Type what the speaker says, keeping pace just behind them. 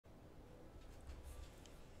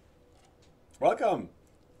Welcome.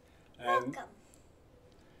 And Welcome.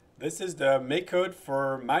 this is the MakeCode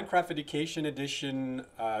for Minecraft Education Edition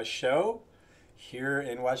show here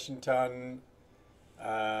in Washington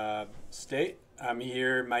State. I'm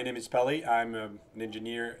here. My name is Pelly. I'm an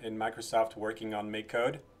engineer in Microsoft working on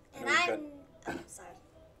MakeCode. And I'm sorry.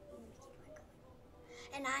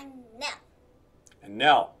 And I'm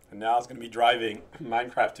Nell. And Nell's going to be driving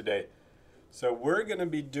Minecraft today. So we're going to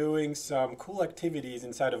be doing some cool activities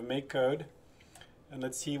inside of MakeCode. And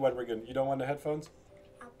let's see what we're going to... You don't want the headphones?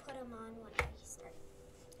 I'll put them on when I start.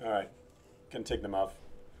 All right. Can take them off.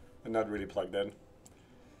 They're not really plugged in.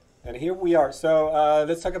 And here we are. So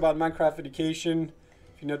let's talk about Minecraft Education.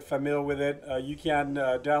 If you're not familiar with it, you can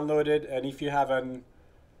download it. And if you have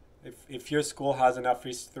if your school has an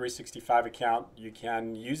Office 365 account, you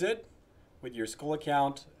can use it with your school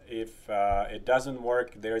account. If it doesn't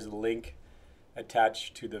work, there's a link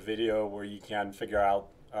attached to the video where you can figure out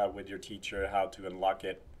with your teacher how to unlock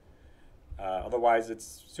it. Otherwise,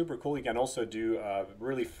 it's super cool. You can also do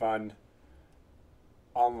really fun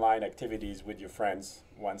online activities with your friends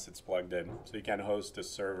once it's plugged in. So you can host a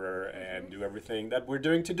server and do everything that we're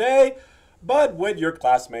doing today, but with your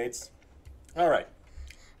classmates. All right.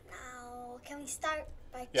 Now, can we start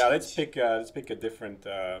by Yeah, let's pick a different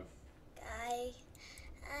guy.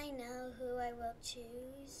 I know who I will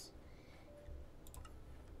choose.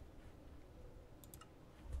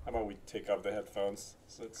 How about we take off the headphones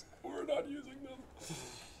since we're not using them?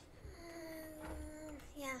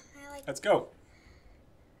 Yeah, I like. Let's go.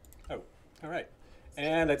 Oh, all right.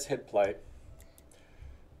 And let's hit play.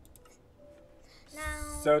 Now.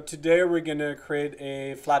 So today we're going to create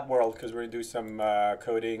a flat world because we're going to do some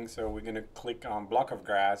coding. So we're going to click on block of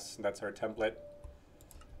grass. That's our template.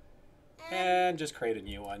 And just create a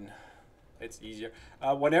new one. It's easier.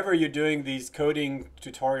 Whenever you're doing these coding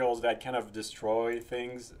tutorials that kind of destroy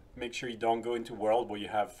things, make sure you don't go into world where you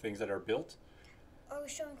have things that are built. Are we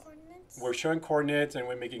showing coordinates? We're showing coordinates and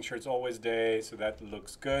we're making sure it's always day, so that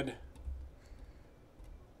looks good.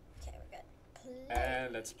 Okay, we're good. Play.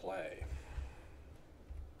 And let's play.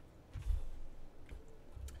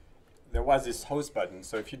 There was this host button,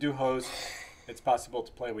 so if you do host, it's possible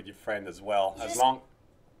to play with your friend as well.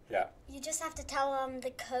 Yeah. You just have to tell them the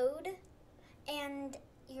code, and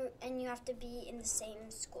you have to be in the same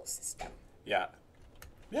school system. Yeah.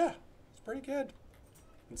 Yeah, it's pretty good.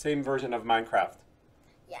 And same version of Minecraft.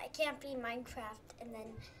 Yeah, it can't be Minecraft and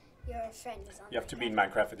then your friend is on. You have to be in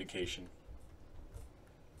Minecraft Education.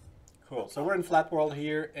 Cool. So we're in Flat World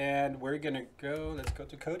here, and we're gonna go. Let's go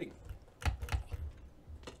to coding. So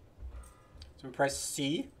we press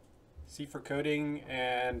C for coding,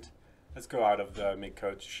 and let's go out of the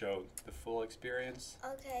MakeCode to show the full experience.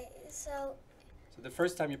 Okay, so the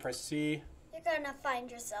first time you press C, you're gonna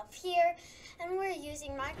find yourself here, and we're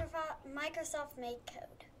using Microsoft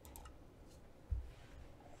MakeCode.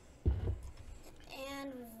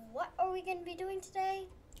 And what are we gonna be doing today?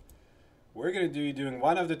 we're gonna be doing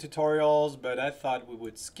one of the tutorials, but I thought we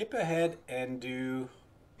would skip ahead and do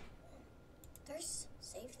There's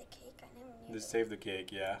save the cake. I never knew. the save the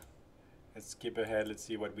cake. Yeah. Let's skip ahead. Let's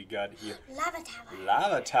see what we got here. Lava tower.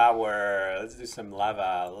 Lava tower. Let's do some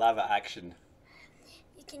lava action.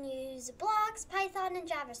 You can use blocks, Python, and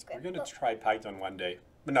JavaScript. We're gonna try Python one day,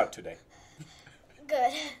 but not today.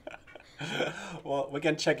 Good. Well, we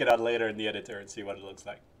can check it out later in the editor and see what it looks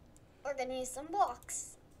like. We're gonna use some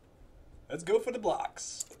blocks. Let's go for the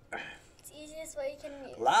blocks. It's the easiest way you can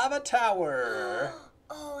use. Lava tower.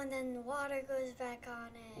 Oh, and then the water goes back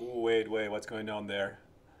on it. Ooh, wait, what's going on there?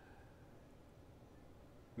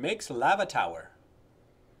 Makes lava tower.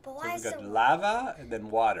 But So why we is got the lava and then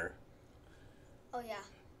water. Oh yeah.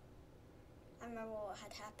 I remember what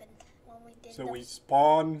had happened when we did. So we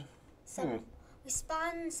spawn. We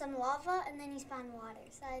spawn some lava and then you spawn water,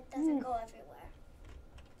 so it doesn't go everywhere.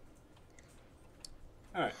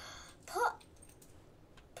 All right.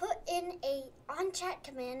 Put in a on-chat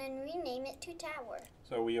command and rename it to tower.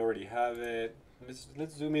 So we already have it.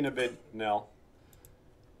 Let's zoom in a bit, Nell.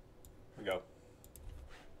 Here we go.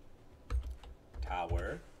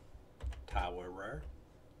 Towerer.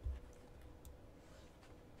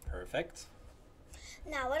 Perfect.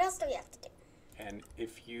 Now, what else do we have to do? And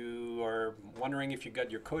if you are wondering if you got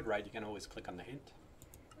your code right, you can always click on the hint.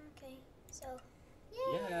 Okay, so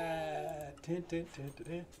Yeah. Dun, dun, dun, dun,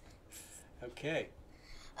 dun. Okay.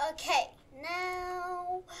 Okay,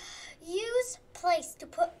 now use place to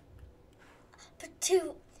put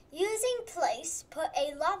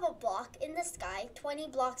a lava block in the sky 20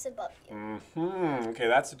 blocks above you. Okay,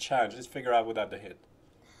 that's a challenge. Let's figure out without the hit.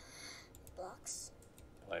 Blocks.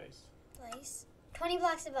 Place. 20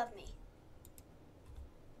 blocks above me.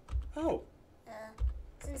 Oh,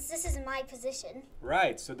 Since this is my position.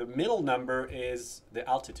 Right, so the middle number is the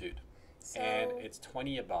altitude. So, And it's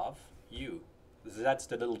 20 above you. That's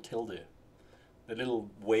the little tilde. The little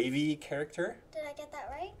wavy character. did I get that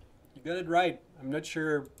right? You got it right. I'm not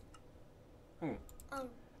sure.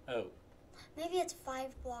 Oh. Maybe it's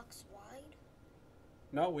 5 blocks wide.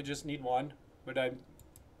 No, we just need one. But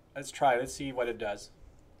let's try. Let's see what it does.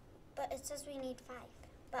 But it says we need 5.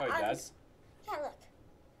 But Oh, it does? Yeah, look.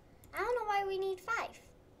 I don't know why we need 5.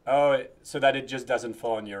 Oh, so that it just doesn't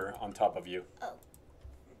fall on top of you. Oh.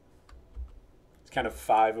 It's kind of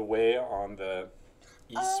 5 away on the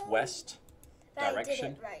east-west But direction. I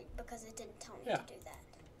did it right because it didn't tell me Yeah. to do that.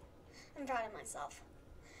 I'm proud of myself.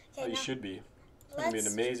 Oh, Okay, you now should be. It's going to be an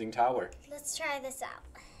amazing tower. let's try this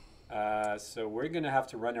out. So we're going to have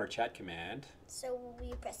to run our chat command. So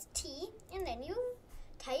you press T and then you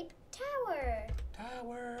type tower.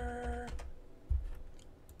 Tower.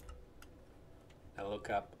 Now look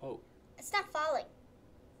up. Oh, It's not falling.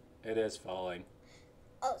 it is falling.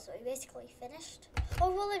 Oh, so we basically finished?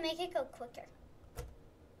 Or will it make it go quicker?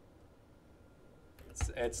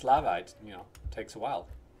 It's lava. It, takes a while,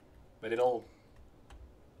 but it'll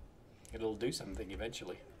do something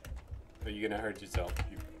eventually. But you're gonna hurt yourself.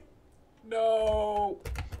 No.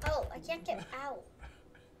 Oh, I can't get out.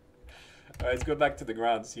 All right, let's go back to the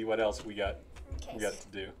ground. See what else we got. Okay. We got to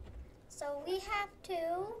do. So we have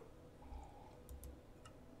to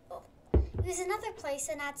use another place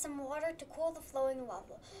and add some water to cool the flowing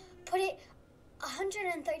lava. Put it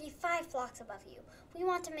 135 blocks above you. We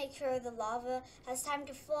want to make sure the lava has time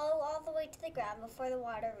to flow all the way to the ground before the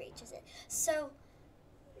water reaches it. So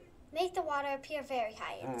make the water appear very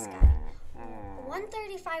high in the sky.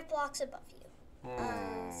 135 blocks above you.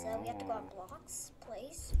 So we have to go on blocks,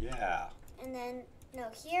 place. Yeah. And then, no,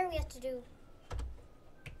 here we have to do,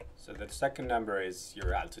 So the second number is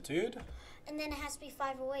your altitude. and then it has to be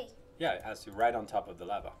 5 away. Yeah, it has to be right on top of the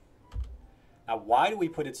lava. Now, why do we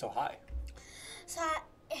put it so high? So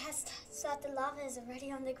so that the lava is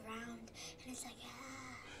already on the ground, and it's like,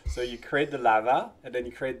 So you create the lava, and then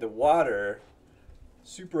you create the water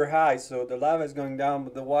super high. So the lava is going down,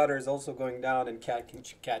 but the water is also going down and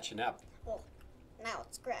catching up. Well, now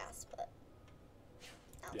it's grass, but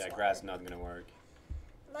now it's Yeah, water. grass is not going to work.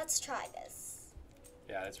 Let's try this.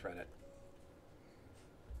 Yeah, let's run it.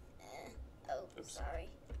 Oh, Oops. sorry.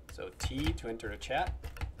 So T to enter a chat.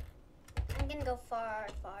 I'm gonna go far,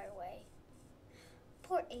 far away.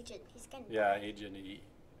 Poor agent, he's gonna. Yeah, Agent, he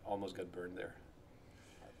almost got burned there.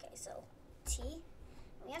 Okay, so T.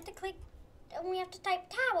 We have to click, and we have to type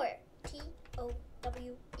tower. TOWER.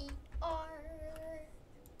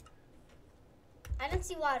 I don't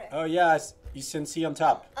see water. Oh, yes, you can see on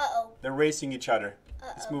top. Uh-oh. They're racing each other.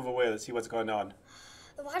 Uh-oh. Let's move away. Let's see what's going on.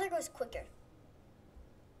 The water goes quicker.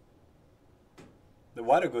 The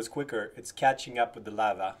water goes quicker. It's catching up with the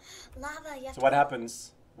lava. Lava, you have So to what go-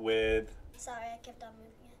 happens with... Sorry, I kept on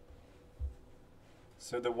moving it.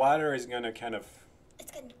 So the water is going to kind of...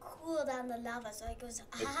 It's gonna cool down the lava, so it goes.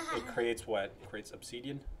 It creates what? It creates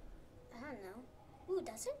obsidian? I don't know. Ooh,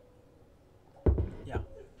 does it? Yeah.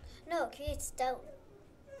 No, it creates stone.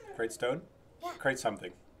 Create stone? Yeah. Create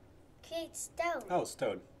something. Creates stone. Oh,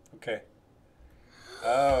 stone. Okay.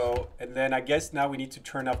 Oh, and then I guess now we need to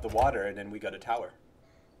turn up the water, and then we got a tower.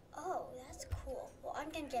 Oh, that's cool. Well, I'm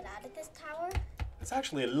gonna get out of this tower. It's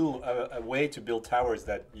actually a way to build towers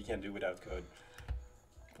that you can do without code.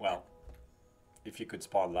 Well, if you could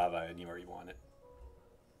spawn lava anywhere you want it.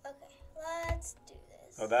 Okay, let's do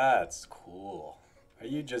this. Oh, that's cool. Are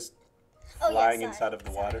you just Oh, yeah, flying sorry, inside of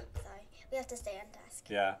the sorry, water? Sorry, we have to stay on task.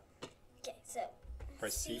 Yeah. Okay, so.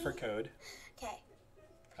 Press C for code. Okay.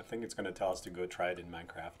 I think it's going to tell us to go try it in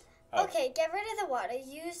Minecraft. Oh. Okay, get rid of the water.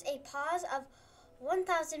 Use a pause of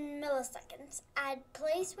 1,000 milliseconds. Add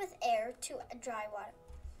place with air to dry water.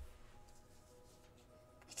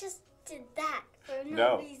 I just did that for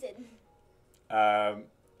no reason.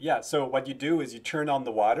 Yeah, so what you do is you turn on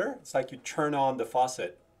the water. It's like you turn on the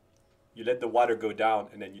faucet. You let the water go down,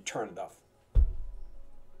 and then you turn it off.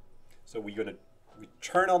 So we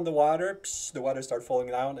turn on the water, the water starts falling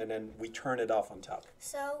down, and then we turn it off on top.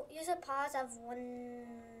 So use a pause of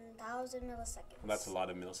 1,000 milliseconds. Well, that's a lot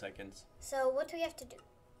of milliseconds. So what do we have to do?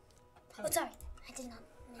 Oh, sorry. I did not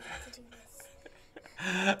mean to do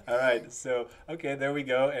this. All right, so, okay, there we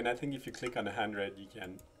go. And I think if you click on 100, you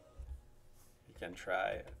can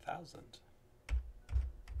try 1,000.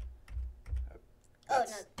 Oh,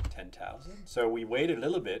 That's 10,000. So we wait a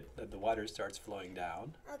little bit that the water starts flowing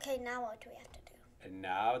down. Okay, now what do we have to do? And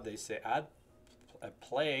now they say add a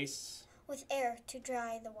place. With air to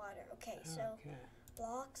dry the water. Okay, so Okay.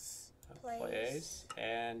 blocks, A place. place.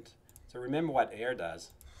 And So remember what air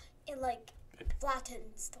does. It like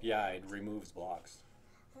flattens the Yeah, it removes blocks.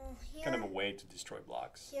 here, Kind of a way to destroy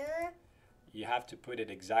blocks. here. You have to put it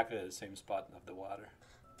exactly at the same spot of the water.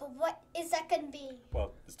 But what is that going to be?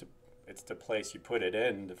 Well, it's the place you put it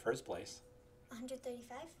in the first place.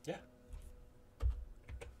 135? Yeah.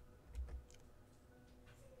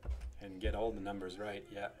 And get all the numbers right.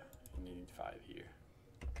 Yeah. You need 5 here.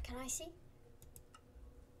 Can I see?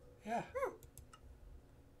 Yeah. Oh.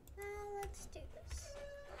 Let's do this.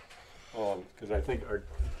 Oh, because I think our...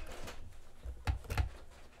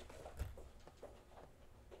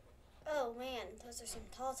 Oh man, those are some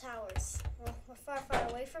tall towers. Well, we're far, far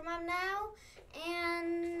away from them now.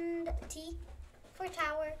 And T for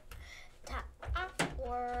tower. Tower.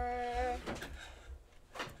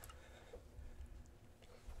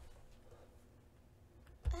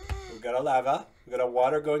 We've got a lava. We've got a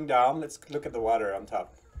water going down. Let's look at the water on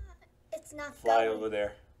top. It's not Fly going. over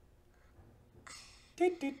there.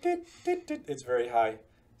 It's very high.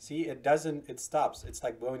 See, it doesn't, it stops. It's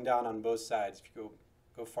like going down on both sides. If you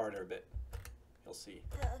go farther a bit, you'll see.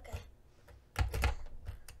 Oh, okay.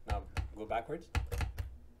 Now, go backwards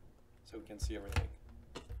so we can see everything.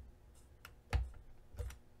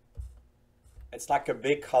 It's like a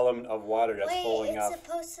big column of water that's falling off. It's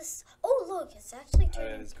supposed to... Oh, look, it's actually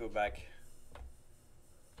turning. Let's go back.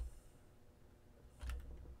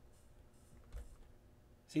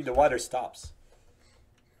 See, the water stops.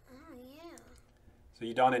 Oh, yeah. So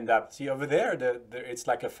you don't end up... See, over there, it's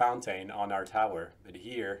like a fountain on our tower. But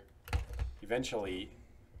here, eventually,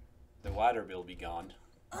 the water will be gone.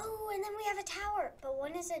 Oh, and then we have a tower. But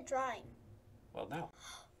when is it drying? Well, now.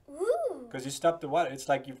 Ooh. Because you stop the water. It's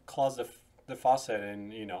like you've closed the faucet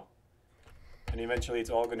and, you know. And eventually it's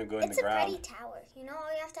all going to go in the ground. It's a pretty tower. You know,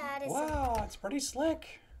 all you have to add is... Wow, it's pretty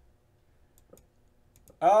slick.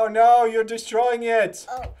 Oh, no, you're destroying it.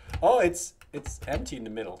 Oh. Oh, it's empty in the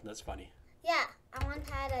middle. That's funny. Yeah, I want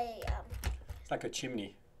to add a... It's like a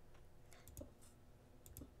chimney.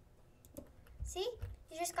 See?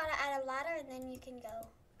 You just got to add a ladder and then you can go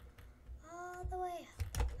all the way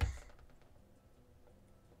up.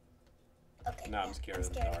 Okay. Now I'm scared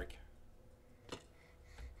of the dark.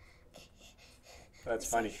 That's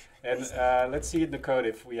funny. And let's see in the code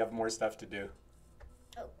if we have more stuff to do.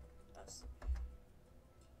 Oh, that's...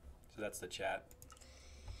 So that's the chat.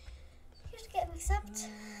 You have to get mixed up.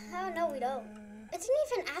 Oh, no, we don't. It didn't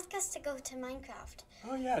even ask us to go to Minecraft.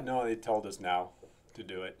 Oh yeah, no, they told us now to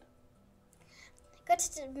do it. Go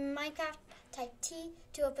to Minecraft, type T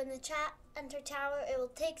to open the chat, enter tower. It will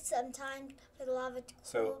take some time for the lava to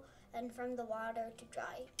cool and from the water to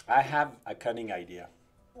dry. I have a cunning idea.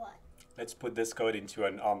 What? Let's put this code into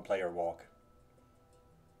an on-player walk.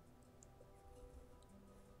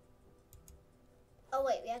 Oh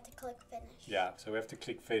wait, we have to click finish. Yeah, so we have to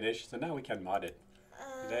click finish. So now we can mod it.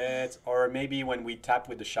 Or maybe when we tap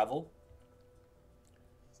with the shovel.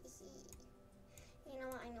 You know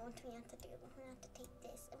what? I know what we have to do. We have to take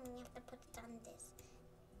this and we have to put it on this.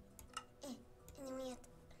 And then we have to...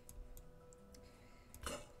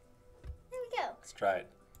 There we go. Let's try it.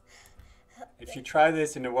 If you try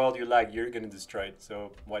this in a world you like, you're gonna destroy it.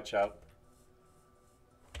 So watch out.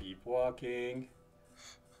 Keep walking.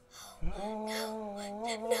 No,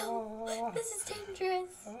 this is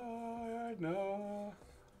dangerous. No.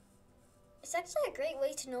 It's actually a great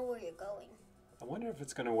way to know where you're going. I wonder if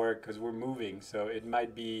it's gonna work because we're moving, so it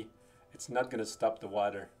might be, it's not gonna stop the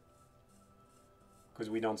water because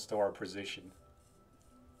we don't store our position.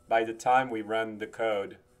 By the time we run the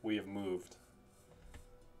code, we have moved.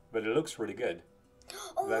 But it looks really good.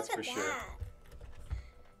 Oh, that's look for at sure. that.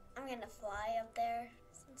 I'm gonna fly up there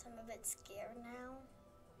since I'm a bit scared now.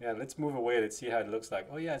 Yeah, let's move away. Let's see how it looks like.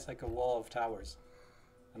 Oh yeah, it's like a wall of towers.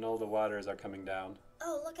 And all the waters are coming down.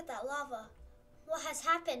 Oh, look at that lava. What has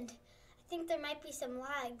happened? I think there might be some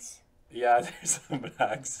lags. Yeah, there's some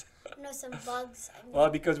lags. No, some bugs. I mean. Well,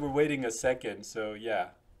 because we're waiting a second, so yeah.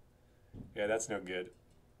 Yeah, that's no good.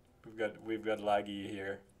 We've got laggy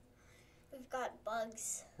here. We've got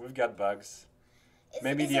bugs. We've got bugs.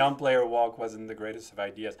 Maybe the on-player walk wasn't the greatest of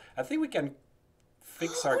ideas. I think we can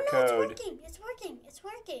fix our code. It's working. It's working. It's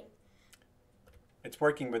working. It's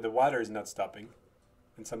working, but the water is not stopping.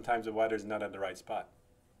 And sometimes the water is not at the right spot.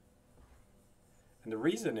 And the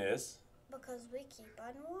reason is... Because we keep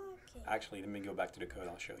on walking. Actually, let me go back to the code.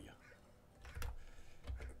 I'll show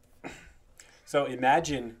you. So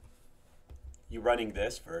imagine you running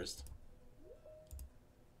this first.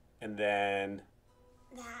 And then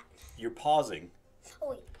you're pausing.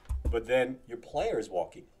 Oh, wait. But then your player is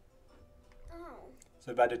walking. Oh.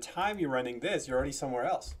 So by the time you're running this, you're already somewhere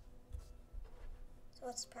else. So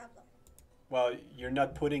what's the problem? Well, you're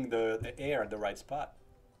not putting the air at the right spot.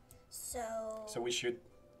 So. So we should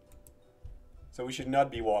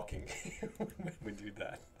not be walking when we do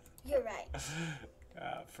that. You're right.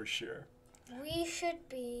 For sure. We should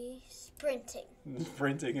be sprinting.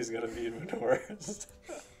 Sprinting is gonna be even worse.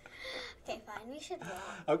 Okay, fine. We should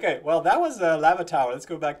walk. Okay, well that was a lava tower. Let's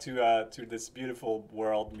go back to this beautiful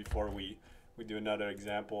world before we do another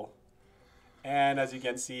example. And as you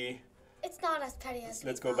can see, it's not as petty as.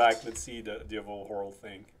 Let's go back. Let's see the whole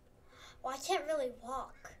thing. Well, I can't really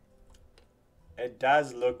walk. It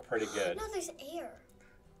does look pretty good. No, there's air.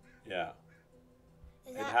 Yeah.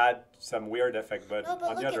 Is It had some weird effect, but, no, but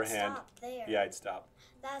on look, the other it hand, stopped there. yeah, it stopped.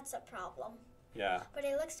 That's a problem. Yeah. But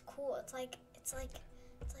it looks cool. It's like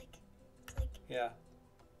Yeah.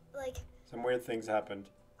 like Some weird things happened.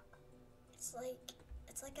 it's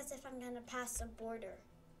like as if I'm gonna pass a border.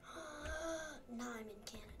 Now I'm in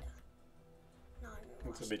Canada. Now I'm in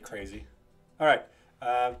Washington. It's a bit crazy. All right. Do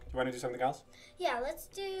you want to do something else? Yeah, let's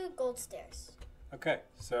do gold stairs. Okay.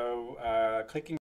 So clicking